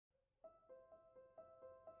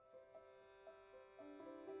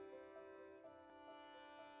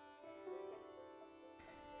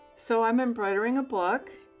So I'm embroidering a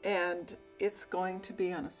book, and it's going to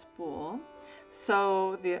be on a spool.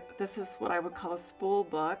 So this is what I would call a spool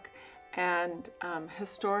book, and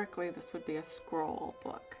historically this would be a scroll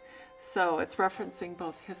book. So it's referencing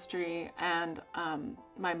both history and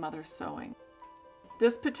my mother's sewing.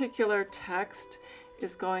 This particular text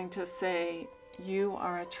is going to say, "You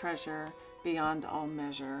are a treasure beyond all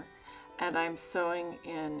measure." And I'm sewing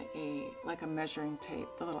in like a measuring tape,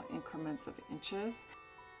 the little increments of inches.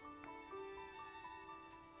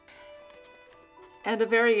 And a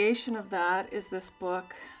variation of that is this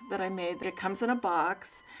book that I made. It comes in a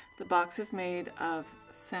box. The box is made of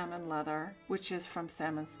salmon leather, which is from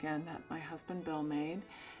salmon skin that my husband Bill made.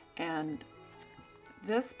 And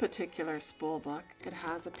this particular spool book, it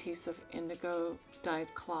has a piece of indigo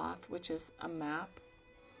dyed cloth, which is a map.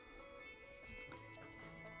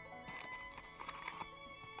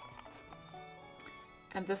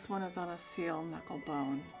 And this one is on a seal knuckle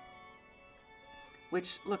bone,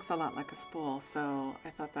 which looks a lot like a spool, so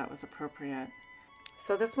I thought that was appropriate.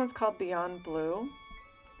 So this one's called Beyond Blue,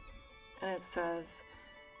 and it says,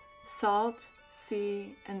 "Salt,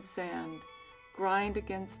 sea, and sand grind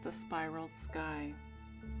against the spiraled sky.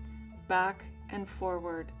 Back and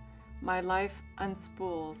forward, my life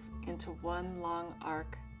unspools into one long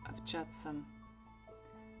arc of jetsam.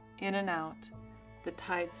 In and out, the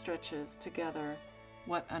tide stretches together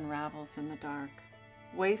what unravels in the dark.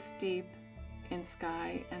 Waist deep in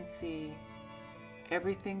sky and sea,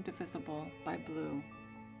 everything divisible by blue.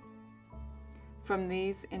 From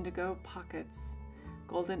these indigo pockets,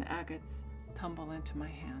 golden agates tumble into my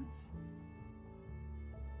hands."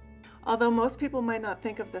 Although most people might not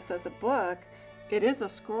think of this as a book, it is a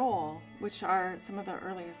scroll, which are some of the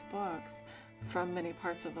earliest books from many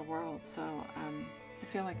parts of the world. So I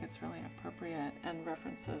feel like it's really appropriate and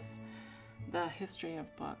references the history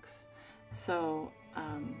of books. So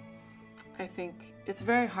I think it's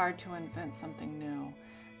very hard to invent something new.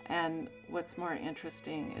 And what's more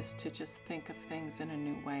interesting is to just think of things in a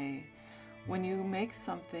new way. When you make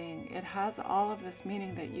something, it has all of this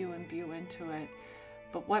meaning that you imbue into it,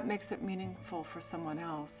 but what makes it meaningful for someone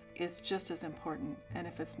else is just as important. And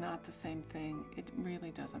if it's not the same thing, it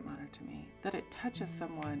really doesn't matter to me. That it touches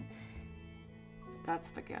someone, that's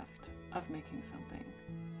the gift of making something.